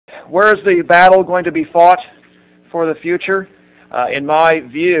where's the battle going to be fought for the future? In my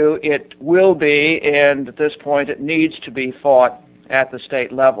view, it will be, and at this point it needs to be fought at the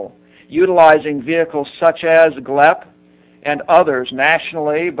state level, utilizing vehicles such as GLEP and others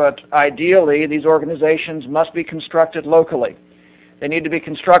nationally, but ideally these organizations must be constructed locally. They need to be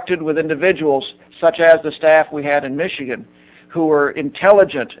constructed with individuals such as the staff we had in Michigan, who were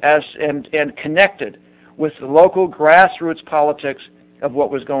intelligent and connected with the local grassroots politics of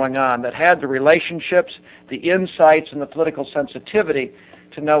what was going on, that had the relationships, the insights, and the political sensitivity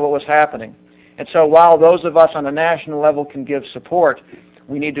to know what was happening. And so while those of us on a national level can give support,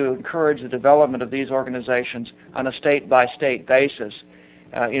 we need to encourage the development of these organizations on a state-by-state basis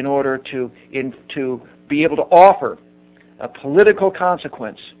in order to be able to offer a political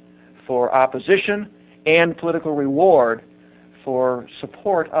consequence for opposition and political reward for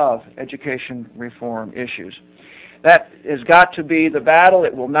support of education reform issues. That has got to be the battle.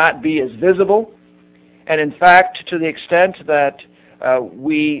 It will not be as visible. And in fact, to the extent that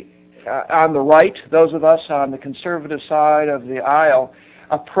we on the right, those of us on the conservative side of the aisle,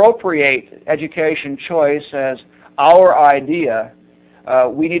 appropriate education choice as our idea,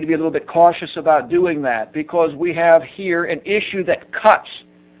 we need to be a little bit cautious about doing that, because we have here an issue that cuts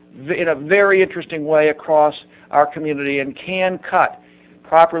in a very interesting way across our community and can cut,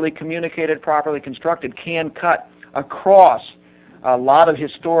 properly communicated, properly constructed, can cut across a lot of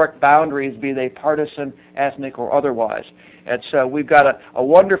historic boundaries, be they partisan, ethnic, or otherwise. And so we've got a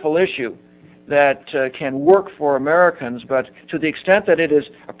wonderful issue that can work for Americans, but to the extent that it is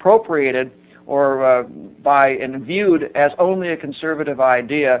appropriated or by and viewed as only a conservative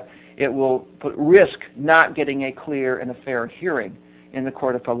idea, it will risk not getting a clear and a fair hearing in the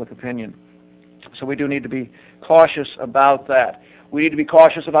court of public opinion. So we do need to be cautious about that. We need to be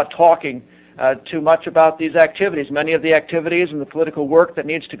cautious about talking too much about these activities. Many of the activities and the political work that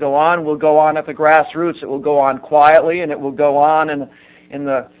needs to go on will go on at the grassroots. It will go on quietly, and it will go on in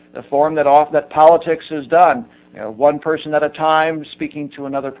the form that politics is done. You know, one person at a time speaking to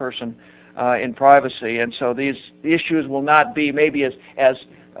another person in privacy. And so these issues will not be maybe as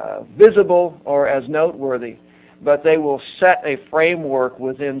visible or as noteworthy, but they will set a framework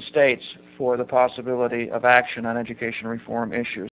within states for the possibility of action on education reform issues.